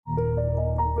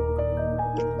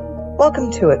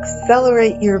Welcome to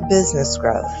Accelerate Your Business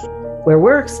Growth, where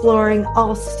we're exploring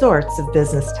all sorts of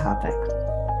business topics.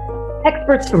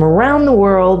 Experts from around the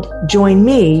world join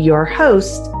me, your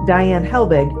host, Diane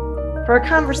Helbig, for a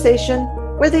conversation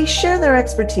where they share their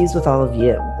expertise with all of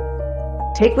you.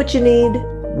 Take what you need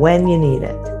when you need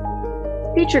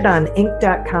it. Featured on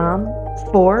Inc.com,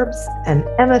 Forbes, and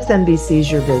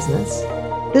MSNBC's Your Business,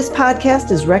 this podcast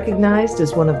is recognized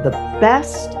as one of the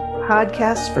best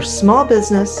podcasts for small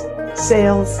business,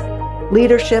 sales,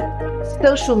 leadership,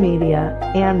 social media,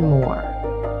 and more.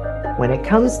 When it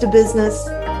comes to business,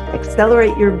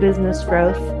 Accelerate Your Business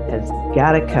Growth has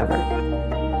got it covered.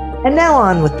 And now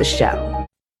on with the show.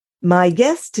 My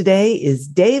guest today is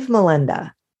Dave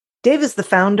Melenda. Dave is the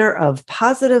founder of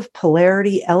Positive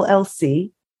Polarity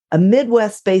LLC, a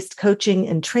Midwest-based coaching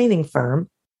and training firm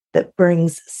that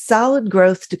brings solid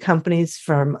growth to companies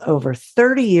from over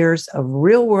 30 years of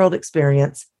real-world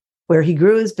experience, where he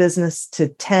grew his business to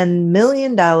 $10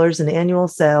 million in annual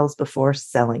sales before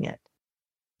selling it.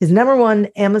 His number one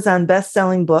Amazon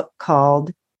best-selling book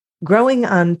called Growing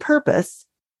on Purpose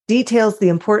details the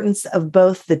importance of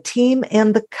both the team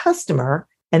and the customer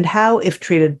and how, if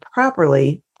treated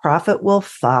properly, profit will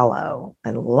follow. I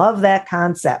love that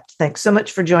concept. Thanks so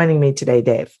much for joining me today,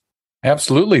 Dave.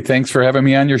 Absolutely. Thanks for having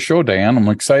me on your show, Diane. I'm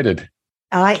excited.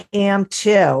 I am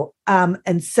too.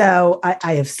 And so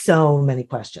I have so many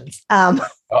questions.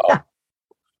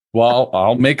 Well,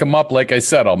 I'll make them up. Like I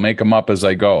said, I'll make them up as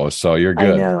I go. So you're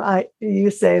good. I know.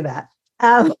 You say that.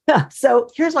 So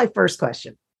here's my first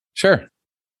question. Sure.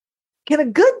 Can a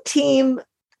good team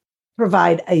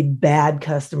provide a bad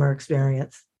customer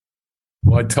experience?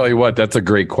 Well, I tell you what, that's a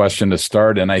great question to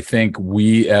start. And I think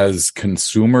we as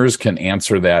consumers can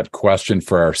answer that question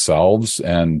for ourselves.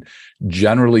 And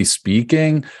generally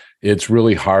speaking, it's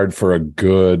really hard for a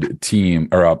good team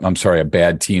a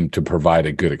bad team to provide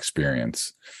a good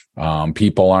experience.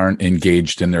 People aren't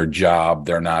engaged in their job.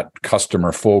 They're not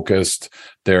customer focused.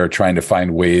 They're trying to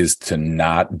find ways to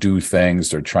not do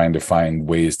things. They're trying to find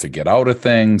ways to get out of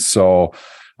things. So,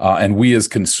 and we as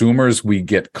consumers, we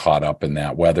get caught up in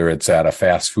that, whether it's at a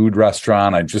fast food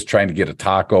restaurant, I'm just trying to get a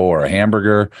taco or a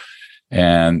hamburger.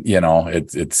 And,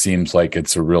 it seems like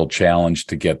it's a real challenge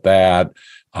to get that.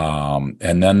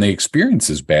 And then the experience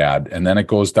is bad, and then it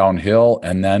goes downhill,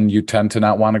 and then you tend to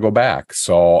not want to go back.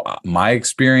 So my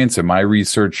experience and my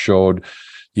research showed,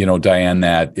 Diane,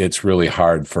 that it's really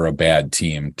hard for a bad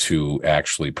team to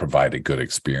actually provide a good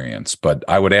experience. But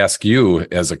I would ask you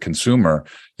as a consumer,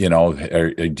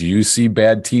 do you see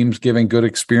bad teams giving good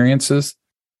experiences?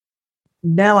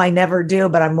 No, I never do.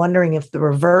 But I'm wondering if the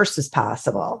reverse is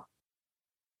possible.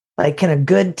 Like, can a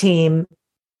good team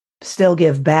still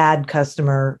give bad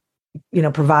customer,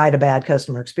 provide a bad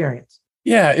customer experience?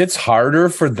 Yeah, it's harder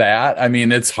for that. I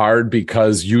mean, it's hard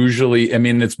because usually,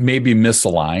 it's maybe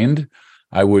misaligned.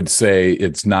 I would say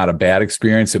it's not a bad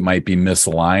experience. It might be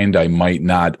misaligned. I might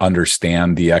not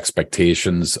understand the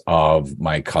expectations of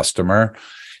my customer.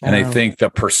 And I think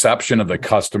the perception of the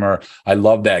customer, I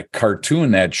love that cartoon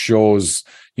that shows,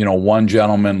 one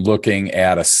gentleman looking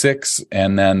at a 6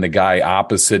 and then the guy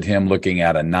opposite him looking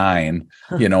at a 9,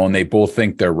 and they both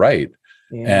think they're right.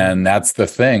 Yeah. And that's the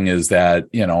thing is that,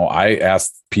 I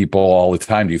ask people all the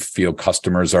time, do you feel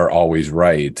customers are always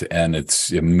right? And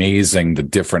it's amazing the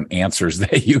different answers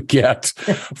that you get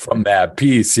from that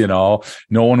piece. No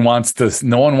one wants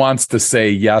to say,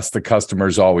 yes, the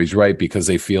customer's always right because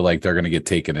they feel like they're going to get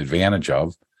taken advantage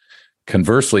of.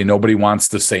 Conversely, nobody wants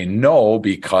to say no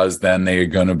because then they're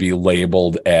going to be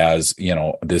labeled as,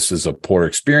 this is a poor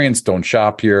experience. Don't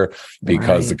shop here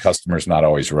because the customer's not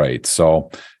always right.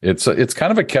 So it's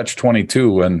kind of a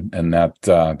catch-22, and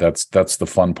that's the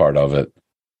fun part of it.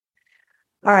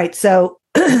 All right. So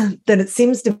then it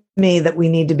seems to me that we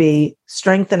need to be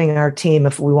strengthening our team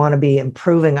if we want to be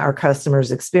improving our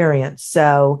customers' experience.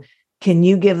 So can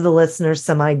you give the listeners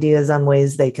some ideas on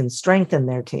ways they can strengthen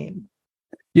their team?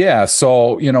 Yeah.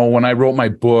 So, when I wrote my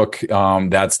book,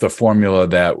 that's the formula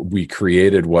that we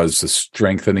created was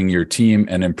strengthening your team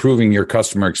and improving your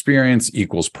customer experience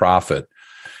equals profit.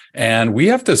 And we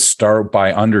have to start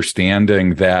by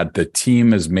understanding that the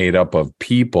team is made up of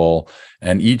people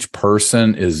and each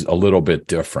person is a little bit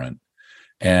different.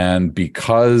 And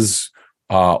because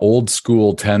old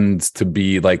school tends to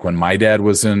be like when my dad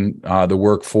was in the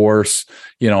workforce,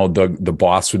 the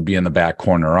boss would be in the back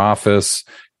corner office.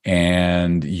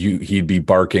 And he'd be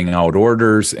barking out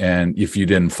orders. And if you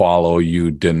didn't follow,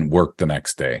 you didn't work the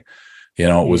next day.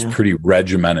 It was pretty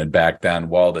regimented back then.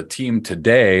 Well, the team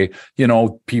today,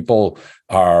 people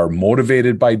are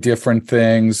motivated by different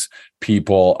things.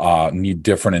 People need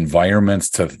different environments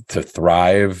to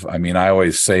thrive. I mean, I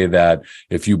always say that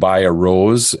if you buy a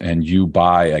rose and you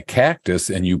buy a cactus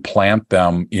and you plant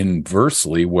them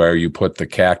inversely, where you put the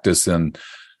cactus in,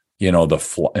 in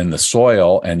the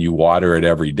soil and you water it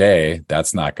every day,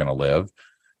 that's not going to live.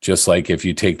 Just like if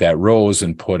you take that rose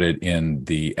and put it in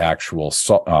the actual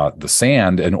the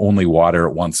sand and only water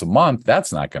it once a month,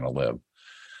 that's not going to live.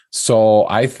 So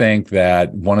I think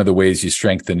that one of the ways you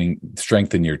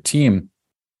strengthen your team,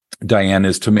 Diane,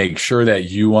 is to make sure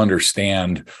that you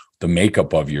understand the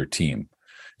makeup of your team.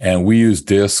 And we use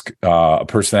DISC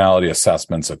personality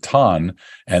assessments a ton,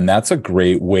 and that's a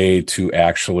great way to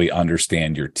actually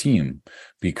understand your team,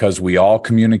 because we all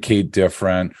communicate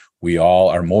different. We all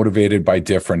are motivated by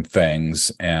different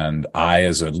things. And I,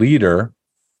 as a leader,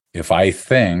 if I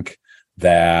think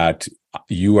that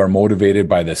you are motivated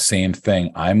by the same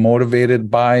thing I'm motivated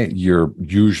by, you're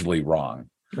usually wrong.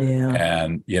 Yeah.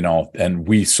 And, and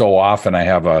we so often, I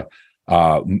have a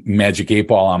magic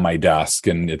 8-ball on my desk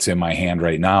and it's in my hand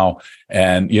right now.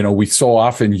 And, we so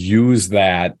often use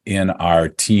that in our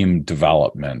team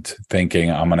development,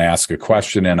 thinking I'm going to ask a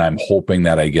question and I'm hoping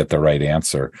that I get the right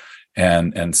answer.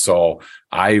 And so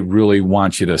I really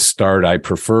want you to start. I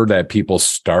prefer that people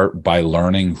start by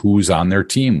learning who's on their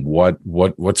team.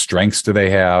 What strengths do they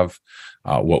have?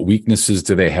 What weaknesses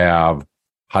do they have?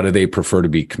 How do they prefer to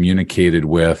be communicated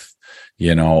with?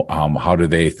 How do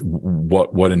they,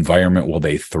 what environment will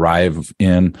they thrive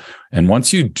in? And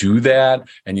once you do that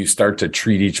and you start to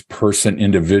treat each person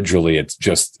individually, it's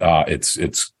just,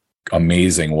 it's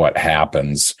amazing what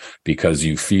happens, because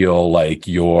you feel like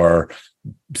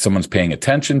someone's paying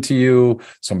attention to you.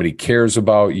 Somebody cares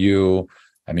about you.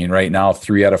 I mean, right now,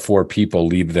 3 out of 4 people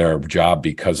leave their job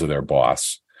because of their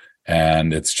boss.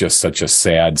 And it's just such a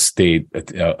sad state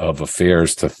of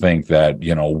affairs to think that,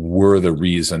 we're the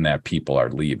reason that people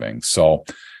are leaving. So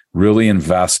really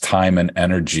invest time and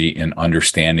energy in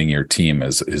understanding your team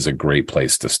is a great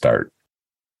place to start.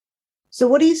 So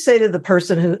what do you say to the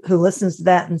person who listens to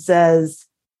that and says,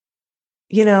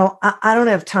 I don't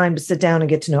have time to sit down and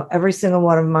get to know every single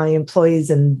one of my employees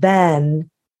and then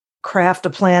craft a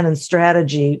plan and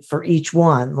strategy for each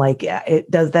one?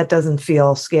 That doesn't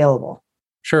feel scalable.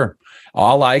 Sure.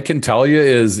 All I can tell you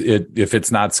is if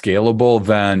it's not scalable,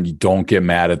 then you don't get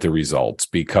mad at the results,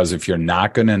 because if you're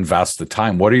not going to invest the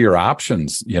time, what are your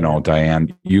options?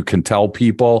 Diane, you can tell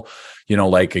people,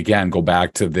 again, go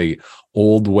back to the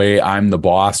old way. I'm the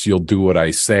boss. You'll do what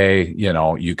I say.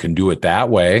 You can do it that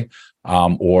way.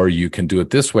 Or you can do it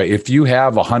this way. If you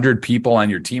have 100 people on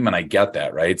your team, and I get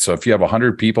that, right? So if you have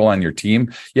 100 people on your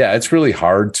team, yeah, it's really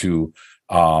hard to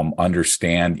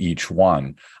understand each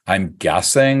one. I'm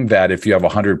guessing that if you have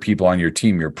 100 people on your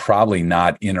team, you're probably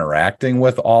not interacting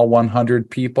with all 100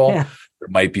 people. Yeah. There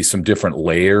might be some different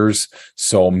layers.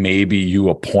 So maybe you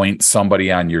appoint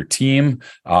somebody on your team,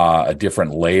 a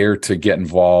different layer to get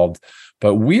involved.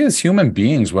 But we as human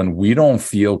beings, when we don't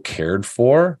feel cared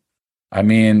for, I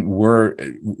mean,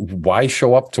 why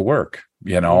show up to work?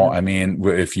 I mean,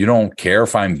 if you don't care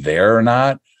if I'm there or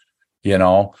not,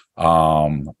 then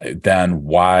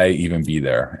why even be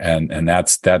there? And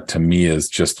that to me is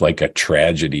just like a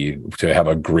tragedy, to have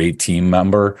a great team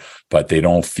member, but they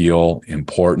don't feel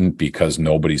important because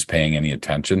nobody's paying any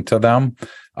attention to them.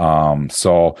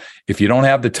 So if you don't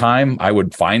have the time, I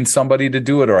would find somebody to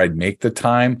do it, or I'd make the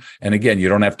time. And again, you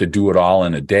don't have to do it all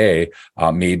in a day.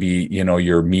 Maybe,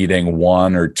 you're meeting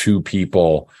 1 or 2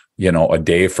 people, a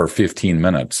day for 15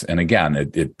 minutes. And again,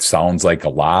 it sounds like a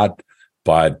lot,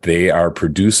 but they are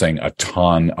producing a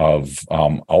ton of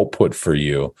output for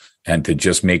you. And to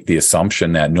just make the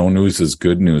assumption that no news is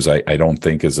good news, I don't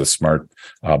think is a smart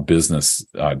business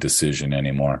decision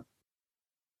anymore.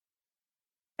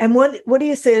 And what do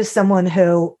you say to someone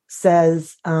who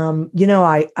says,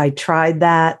 I tried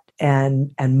that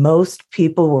and most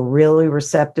people were really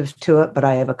receptive to it, but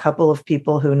I have a couple of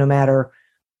people who, no matter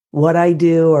what I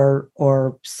do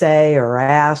or say or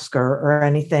ask or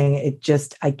anything,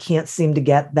 I can't seem to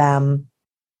get them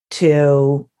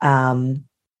to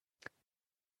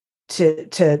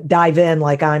dive in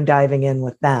like I'm diving in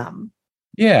with them.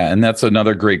 Yeah, and that's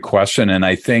another great question. And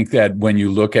I think that when you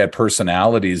look at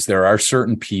personalities, there are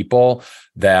certain people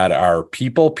that are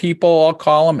people, I'll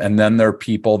call them, and then there are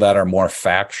people that are more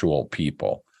factual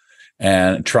people.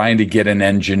 And trying to get an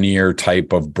engineer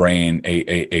type of brain,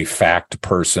 a fact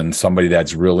person, somebody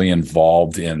that's really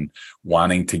involved in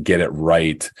wanting to get it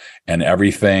right, and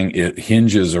everything, it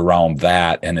hinges around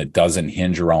that, and it doesn't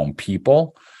hinge around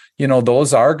people.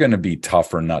 those are going to be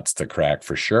tougher nuts to crack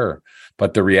for sure.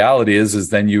 But the reality is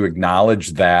then you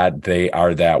acknowledge that they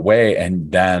are that way,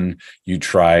 and then you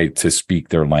try to speak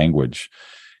their language.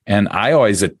 And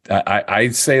I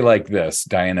say like this,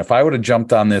 Diane, if I would have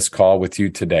jumped on this call with you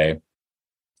today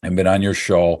and been on your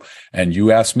show and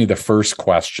you asked me the first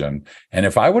question, and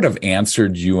if I would have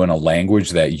answered you in a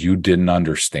language that you didn't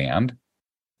understand,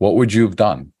 what would you have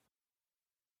done?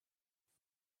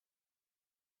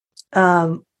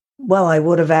 Well, I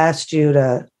would have asked you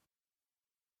to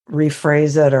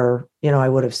rephrase it, or, I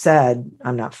would have said,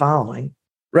 I'm not following.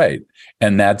 Right.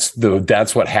 And that's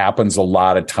what happens a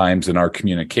lot of times in our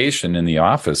communication in the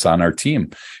office on our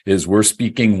team is we're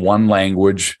speaking one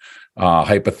language,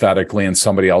 hypothetically, and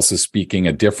somebody else is speaking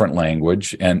a different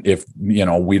language. And if,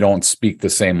 we don't speak the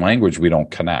same language, we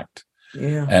don't connect.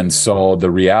 Yeah. And so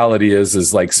the reality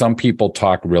is like some people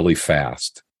talk really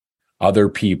fast. Other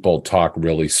people talk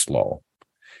really slow.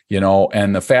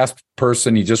 And the fast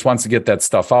person, he just wants to get that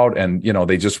stuff out, and,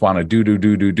 they just want to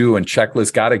do, and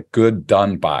checklist, got it good,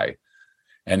 done by.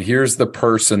 And here's the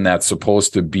person that's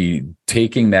supposed to be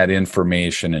taking that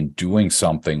information and doing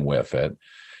something with it,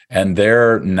 and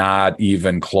they're not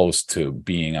even close to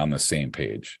being on the same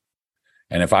page.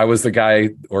 And if I was the guy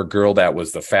or girl that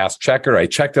was the fast checker, I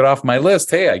checked it off my list.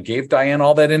 Hey, I gave Diane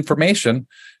all that information.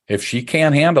 If she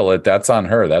can't handle it, that's on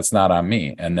her. That's not on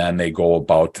me. And then they go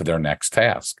about to their next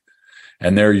task.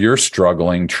 And there you're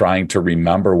struggling, trying to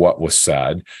remember what was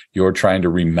said. You're trying to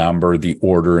remember the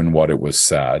order in what it was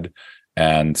said.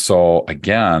 And so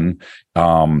again,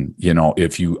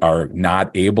 if you are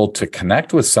not able to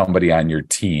connect with somebody on your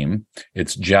team,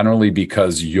 it's generally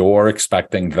because you're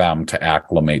expecting them to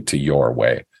acclimate to your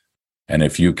way. And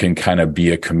if you can kind of be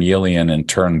a chameleon and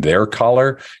turn their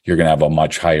color, you're going to have a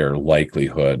much higher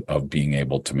likelihood of being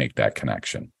able to make that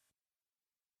connection.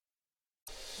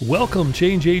 Welcome,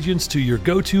 change agents, to your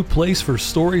go-to place for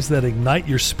stories that ignite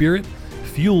your spirit,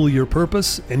 fuel your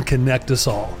purpose, and connect us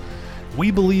all. We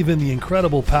believe in the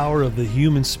incredible power of the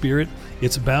human spirit,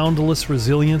 its boundless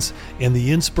resilience, and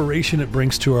the inspiration it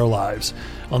brings to our lives.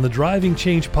 On the Driving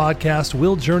Change podcast,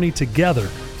 we'll journey together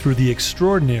through the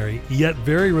extraordinary yet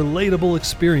very relatable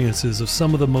experiences of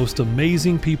some of the most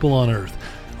amazing people on earth.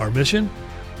 Our mission?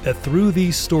 That through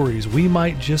these stories, we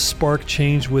might just spark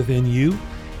change within you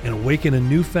and awaken a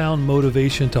newfound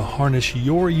motivation to harness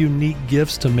your unique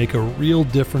gifts to make a real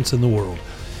difference in the world.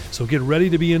 So get ready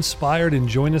to be inspired and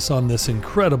join us on this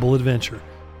incredible adventure.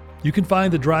 You can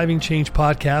find the Driving Change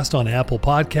podcast on Apple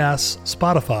Podcasts,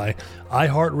 Spotify,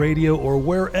 iHeartRadio, or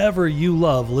wherever you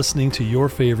love listening to your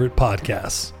favorite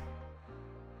podcasts.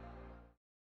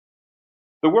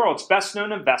 The world's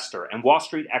best-known investor and Wall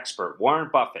Street expert Warren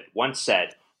Buffett once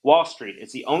said, "Wall Street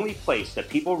is the only place that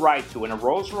people ride to in a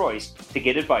Rolls-Royce to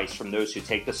get advice from those who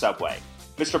take the subway."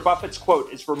 Mr. Buffett's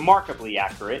quote is remarkably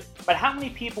accurate, but how many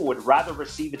people would rather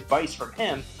receive advice from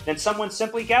him than someone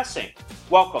simply guessing?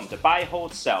 Welcome to Buy,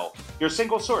 Hold, Sell, your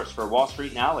single source for Wall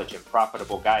Street knowledge and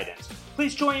profitable guidance.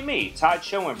 Please join me, Todd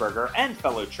Schoenberger, and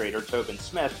fellow trader Tobin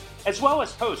Smith, as well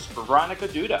as host Veronica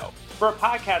Dudo, for a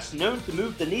podcast known to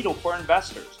move the needle for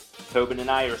investors. Tobin and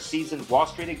I are seasoned Wall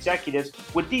Street executives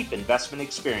with deep investment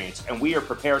experience, and we are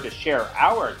prepared to share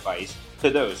our advice to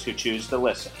those who choose to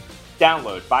listen.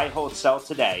 Download Buy, Hold, Sell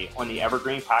today on the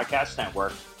Evergreen Podcast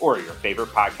Network or your favorite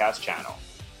podcast channel.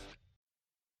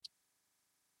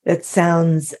 It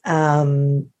sounds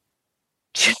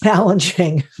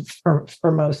challenging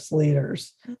for most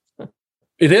leaders.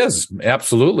 It is,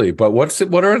 absolutely. But what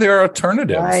are their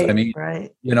alternatives? Right, I mean,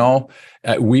 right.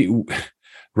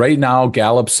 Right now,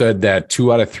 Gallup said that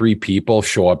 2 out of 3 people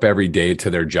show up every day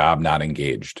to their job not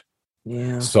engaged.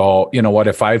 Yeah. So, you know what?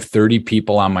 If I have 30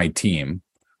 people on my team,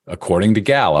 according to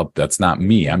Gallup, that's not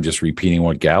me, I'm just repeating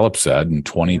what Gallup said in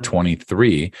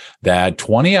 2023, that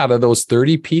 20 out of those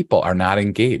 30 people are not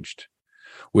engaged,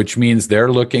 which means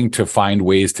they're looking to find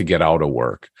ways to get out of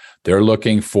work. They're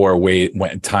looking for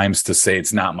times to say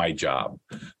it's not my job.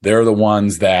 They're the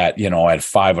ones that, at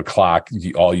 5 o'clock,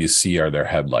 all you see are their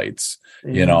headlights.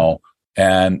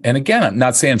 And again, I'm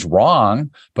not saying it's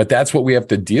wrong, but that's what we have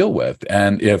to deal with.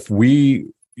 And if we,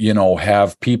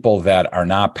 have people that are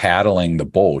not paddling the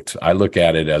boat, I look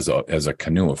at it as a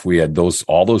canoe. If we had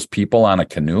all those people on a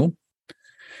canoe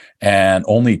and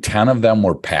only 10 of them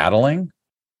were paddling,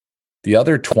 the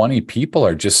other 20 people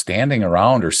are just standing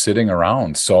around or sitting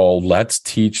around. So let's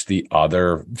teach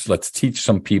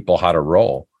some people how to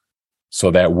row, so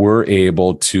that we're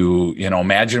able to,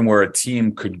 imagine where a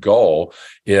team could go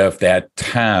if that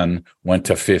 10 went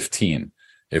to 15.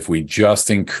 If we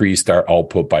just increased our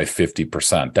output by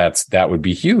 50%, that would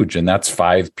be huge. And that's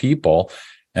 5 people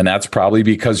And that's probably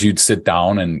because you'd sit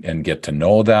down and get to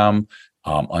know them,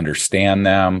 understand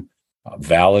them,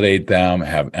 validate them,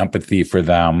 have empathy for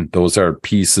them. Those are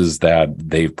pieces that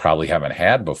they probably haven't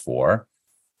had before.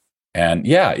 And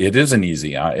yeah, it isn't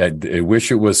easy. I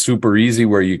wish it was super easy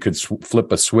where you could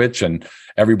flip a switch and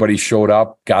everybody showed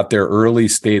up, got there early,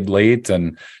 stayed late,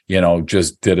 and,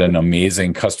 just did an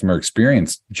amazing customer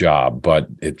experience job. But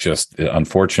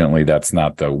unfortunately, that's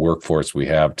not the workforce we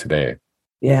have today.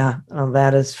 Yeah,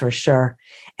 that is for sure.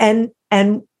 And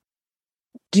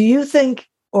do you think,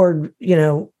 or,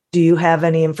 do you have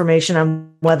any information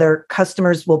on whether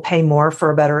customers will pay more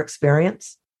for a better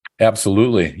experience?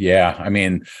 Absolutely. Yeah. I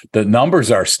mean, the numbers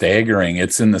are staggering.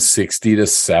 It's in the 60 to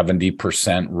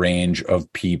 70% range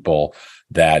of people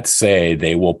that say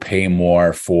they will pay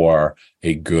more for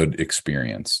a good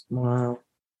experience. Wow.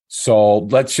 So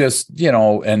let's just,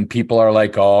 and people are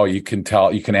like, oh, you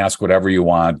can ask whatever you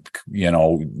want. You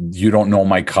don't know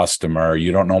my customer.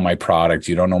 You don't know my product.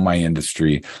 You don't know my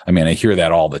industry. I mean, I hear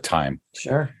that all the time.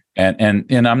 Sure. And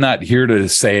I'm not here to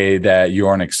say that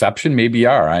you're an exception. Maybe you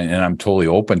are, and I'm totally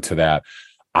open to that.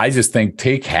 I just think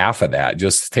take half of that.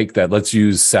 Just take that. Let's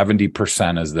use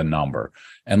 70% as the number.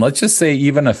 And let's just say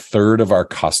even a third of our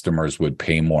customers would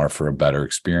pay more for a better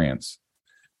experience.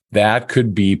 That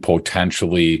could be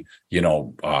potentially,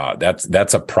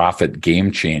 that's a profit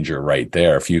game changer right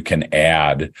there. If you can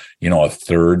add, a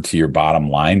third to your bottom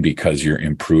line because you're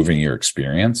improving your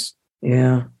experience.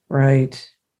 Yeah, right.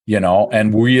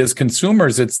 And we as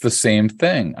consumers, it's the same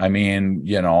thing. I mean,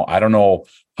 I don't know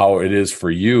how it is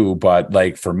for you, but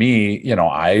like for me,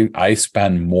 I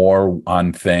spend more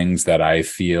on things that I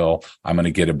feel I'm going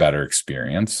to get a better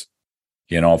experience.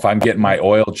 If I'm getting my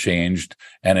oil changed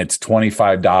and it's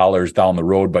 $25 down the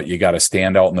road, but you got to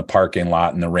stand out in the parking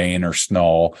lot in the rain or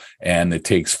snow and it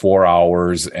takes 4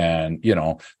 hours and,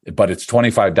 but it's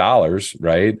 $25,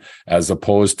 right? As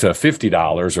opposed to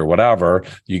 $50 or whatever,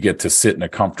 you get to sit in a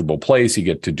comfortable place. You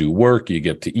get to do work. You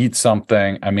get to eat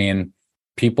something. I mean,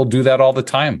 people do that all the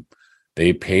time.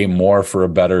 They pay more for a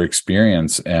better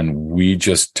experience. And we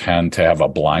just tend to have a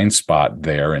blind spot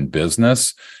there in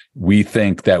business. We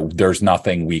think that there's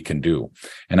nothing we can do.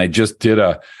 And I just did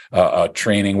a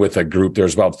training with a group.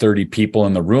 There's about 30 people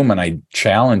in the room, and I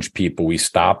challenged people. We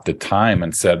stopped the time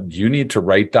and said, you need to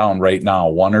write down right now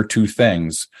 1 or 2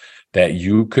 things that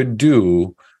you could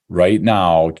do right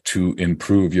now to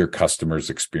improve your customer's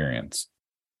experience.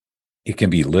 It can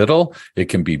be little, it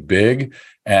can be big.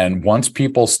 And once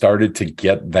people started to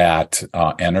get that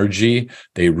energy,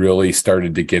 they really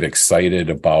started to get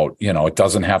excited about, it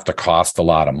doesn't have to cost a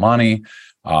lot of money.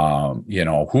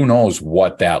 Who knows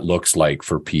what that looks like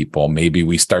for people. Maybe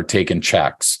we start taking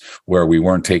checks where we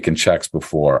weren't taking checks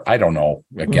before. I don't know,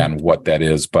 again, what that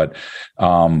is, but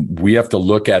we have to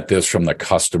look at this from the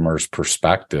customer's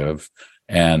perspective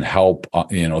and help,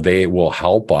 they will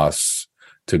help us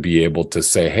to be able to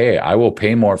say, hey, I will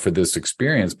pay more for this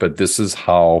experience, but this is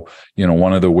how,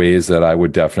 one of the ways that I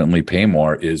would definitely pay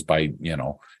more is by,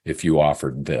 if you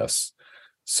offered this.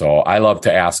 So I love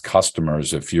to ask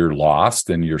customers, if you're lost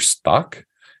and you're stuck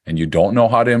and you don't know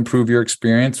how to improve your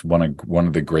experience, one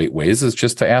of the great ways is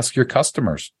just to ask your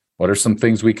customers, what are some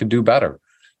things we could do better?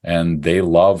 And they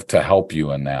love to help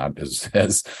you in that.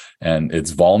 And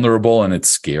it's vulnerable and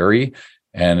it's scary.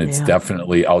 And it's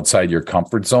definitely outside your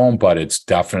comfort zone, but it's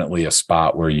definitely a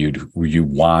spot where you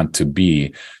want to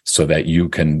be so that you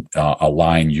can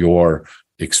align your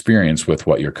experience with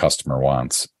what your customer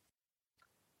wants.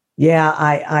 Yeah,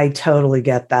 I totally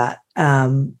get that.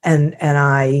 And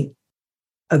I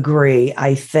agree.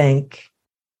 I think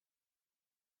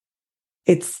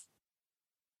it's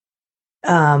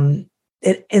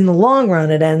in the long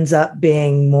run, it ends up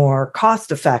being more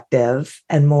cost effective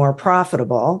and more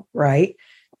profitable, right?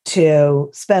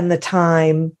 To spend the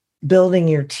time building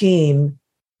your team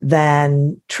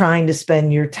than trying to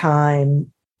spend your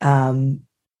time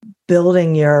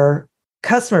building your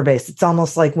customer base. It's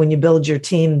almost like when you build your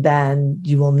team, then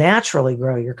you will naturally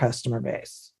grow your customer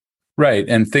base. Right.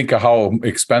 And think of how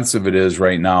expensive it is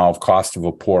right now of cost of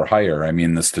a poor hire. I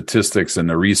mean, the statistics and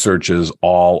the research is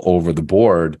all over the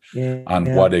board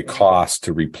on what it costs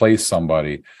to replace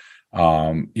somebody.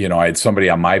 I had somebody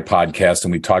on my podcast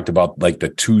and we talked about like the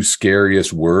 2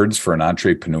 scariest words for an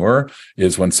entrepreneur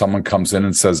is when someone comes in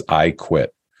and says, I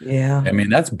quit. Yeah. I mean,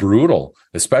 that's brutal,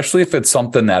 especially if it's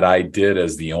something that I did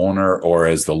as the owner or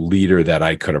as the leader that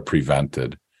I could have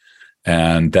prevented.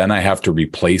 And then I have to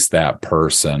replace that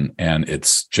person. And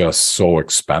it's just so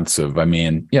expensive. I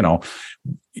mean,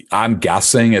 I'm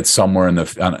guessing it's somewhere in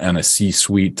a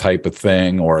C-suite type of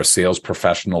thing or a sales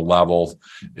professional level.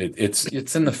 It's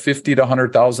in the $50,000 to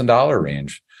 $100,000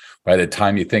 range. by the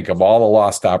time you think of all the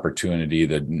lost opportunity,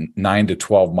 the 9 to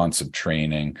 12 months of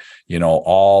training,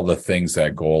 all the things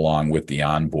that go along with the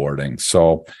onboarding.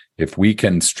 So if we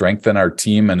can strengthen our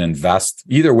team and invest,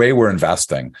 either way, we're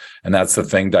investing. And that's the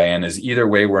thing, Diane, is either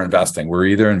way we're investing. We're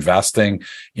either investing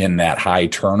in that high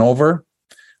turnover,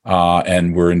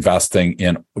 and we're investing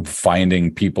in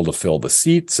finding people to fill the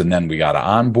seats, and then we got to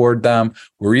onboard them.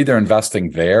 We're either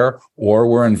investing there or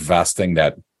we're investing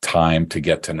that time to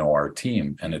get to know our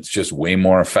team. And it's just way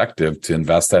more effective to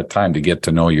invest that time to get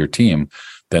to know your team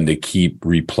than to keep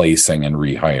replacing and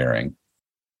rehiring.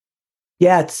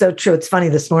 Yeah, it's so true. It's funny.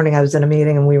 This morning I was in a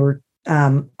meeting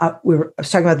and I was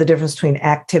talking about the difference between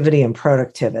activity and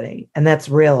productivity. And that's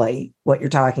really what you're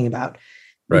talking about.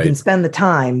 You Right. can spend the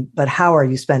time, but how are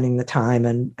you spending the time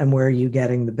and where are you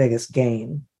getting the biggest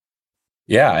gain?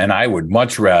 Yeah. And I would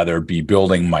much rather be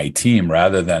building my team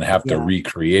rather than have to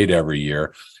recreate every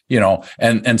year,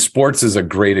 and sports is a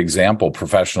great example,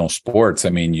 professional sports. I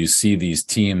mean, you see these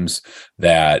teams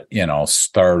that,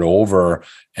 start over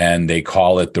and they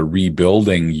call it the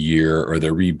rebuilding year or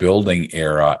the rebuilding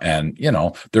era. And,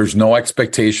 there's no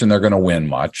expectation they're going to win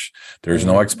much. There's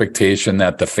no expectation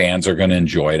that the fans are going to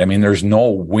enjoy it. I mean, there's no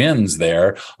wins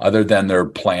there other than they're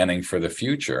planning for the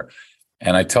future.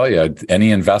 And I tell you,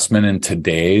 any investment in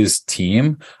today's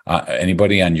team,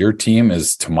 anybody on your team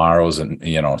is tomorrow's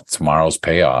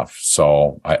payoff.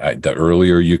 So the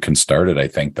earlier you can start it, I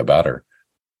think the better.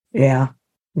 Yeah.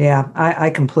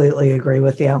 I completely agree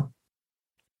with you.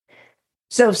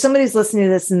 So if somebody's listening to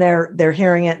this and they're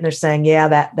hearing it and they're saying, yeah,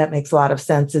 that makes a lot of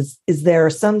sense. Is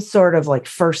there some sort of like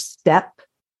first step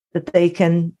that they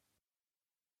can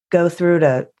go through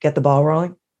to get the ball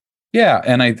rolling? Yeah.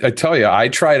 And I tell you, I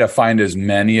try to find as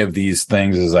many of these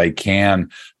things as I can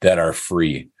that are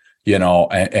free,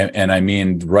 and I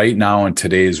mean, right now in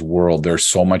today's world, there's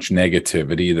so much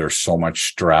negativity, there's so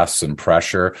much stress and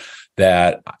pressure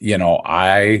that,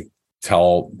 I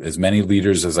tell as many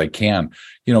leaders as I can,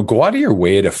 go out of your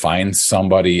way to find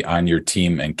somebody on your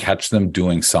team and catch them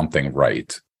doing something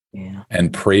right. Yeah.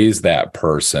 And praise that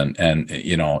person and,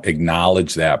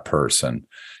 acknowledge that person.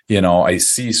 I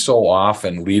see so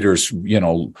often leaders,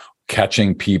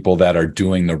 catching people that are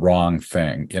doing the wrong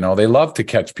thing. They love to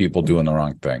catch people doing the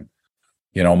wrong thing.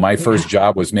 My first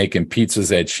job was making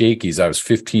pizzas at Shakey's. I was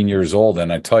 15 years old.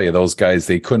 And I tell you, those guys,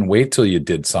 they couldn't wait till you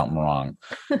did something wrong.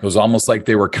 It was almost like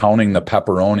they were counting the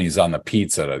pepperonis on the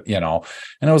pizza, and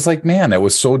I was like, man, that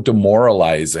was so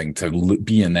demoralizing to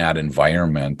be in that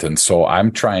environment. And so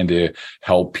I'm trying to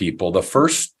help people. The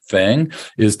first thing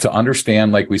is to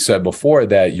understand, like we said before,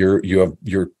 that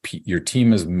your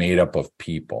team is made up of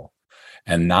people.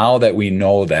 And now that we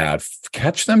know that,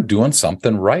 catch them doing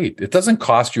something right. It doesn't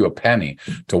cost you a penny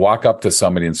to walk up to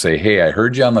somebody and say, hey, I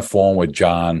heard you on the phone with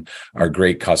John, our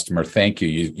great customer. Thank you.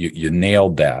 You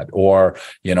nailed that. Or,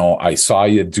 I saw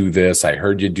you do this. I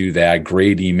heard you do that.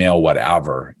 Great email,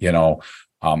 whatever,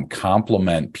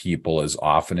 compliment people as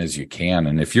often as you can.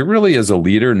 And if you're really, as a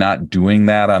leader, not doing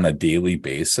that on a daily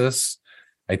basis,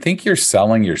 I think you're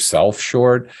selling yourself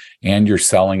short and you're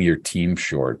selling your team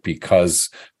short, because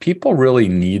people really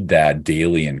need that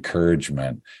daily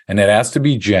encouragement, and it has to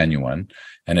be genuine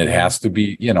and it has to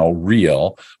be,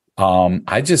 real.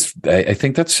 I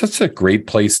think that's such a great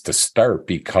place to start,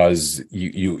 because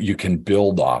you can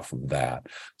build off of that.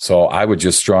 So I would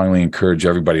just strongly encourage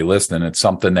everybody listening. It's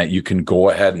something that you can go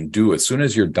ahead and do as soon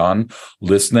as you're done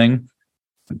listening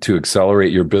to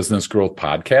Accelerate Your Business Growth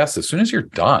podcast. As soon as you're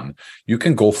done, you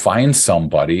can go find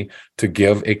somebody to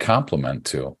give a compliment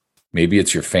to. Maybe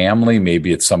it's your family,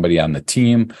 maybe it's somebody on the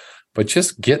team, but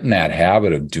just get in that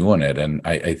habit of doing it. And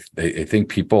I think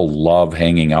people love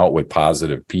hanging out with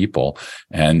positive people,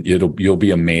 and you'll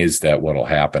be amazed at what'll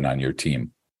happen on your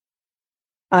team.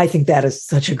 I think that is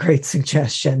such a great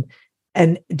suggestion.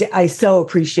 And I so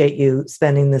appreciate you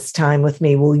spending this time with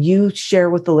me. Will you share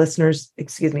with the listeners,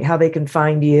 how they can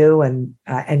find you and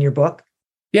your book?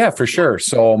 Yeah, for sure.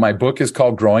 So my book is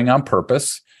called Growing on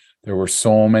Purpose. There were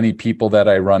so many people that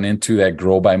I run into that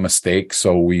grow by mistake.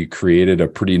 So we created a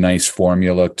pretty nice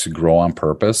formula to grow on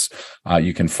purpose.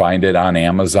 You can find it on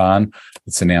Amazon.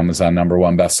 It's an Amazon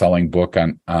 #1 best-selling book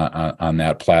on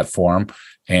that platform.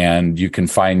 And you can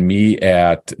find me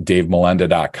at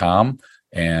davemelenda.com.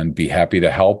 and be happy to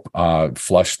help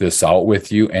flush this out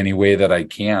with you any way that I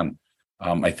can.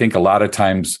 I think a lot of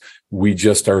times we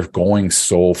just are going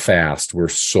so fast. We're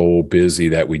so busy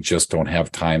that we just don't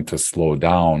have time to slow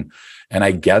down. And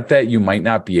I get that you might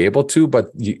not be able to,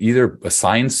 but you either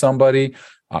assign somebody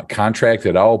contract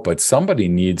it out, but somebody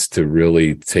needs to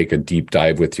really take a deep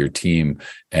dive with your team,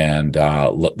 and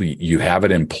you have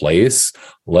it in place.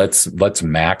 Let's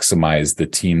maximize the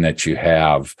team that you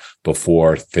have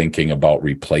before thinking about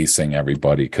replacing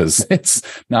everybody, because it's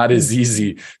not as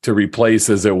easy to replace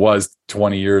as it was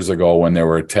 20 years ago when there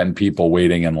were 10 people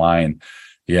waiting in line.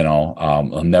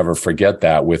 I'll never forget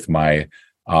that with my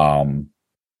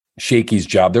Shakey's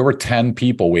job. There were 10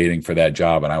 people waiting for that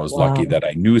job, and I was lucky that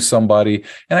I knew somebody,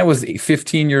 and I was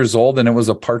 15 years old, and it was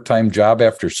a part-time job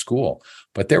after school,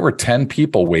 but there were 10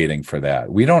 people waiting for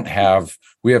that. We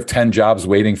have 10 jobs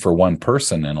waiting for one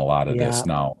person in a lot of this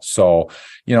now. So,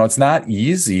 it's not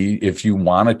easy if you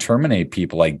want to terminate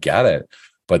people. I get it.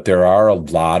 But there are a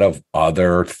lot of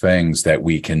other things that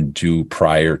we can do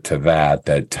prior to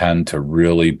that tend to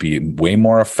really be way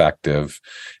more effective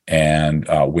and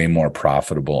way more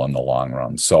profitable in the long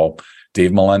run. So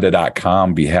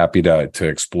DaveMolenda.com, be happy to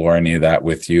explore any of that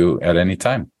with you at any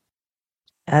time.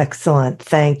 Excellent.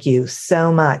 Thank you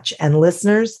so much. And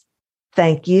listeners,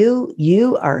 thank you.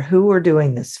 You are who we're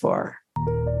doing this for.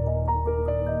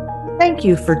 Thank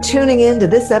you for tuning in to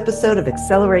this episode of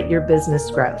Accelerate Your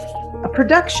Business Growth, a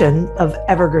production of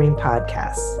Evergreen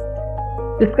Podcasts.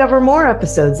 Discover more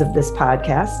episodes of this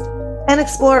podcast and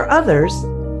explore others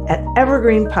at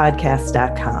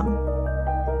evergreenpodcast.com.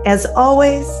 As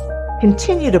always,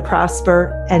 continue to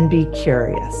prosper and be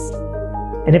curious.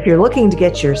 And if you're looking to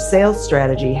get your sales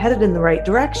strategy headed in the right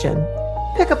direction,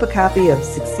 pick up a copy of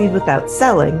Succeed Without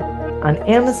Selling on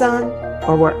Amazon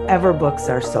or wherever books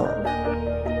are sold.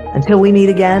 Until we meet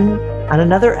again on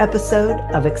another episode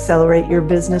of Accelerate Your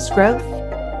Business Growth,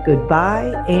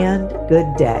 goodbye and good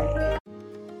day.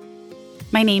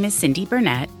 My name is Cindy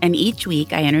Burnett, and each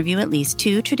week I interview at least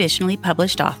 2 traditionally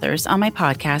published authors on my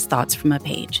podcast, Thoughts from a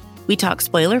Page. We talk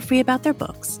spoiler-free about their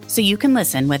books, so you can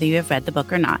listen whether you have read the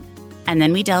book or not. And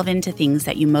then we delve into things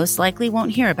that you most likely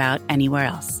won't hear about anywhere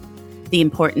else. The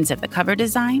importance of the cover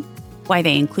design, why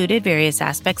they included various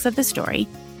aspects of the story,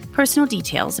 personal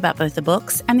details about both the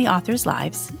books and the authors'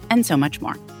 lives, and so much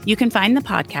more. You can find the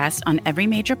podcast on every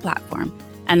major platform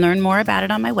and learn more about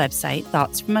it on my website,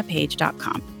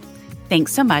 thoughtsfromapage.com.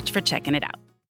 Thanks so much for checking it out.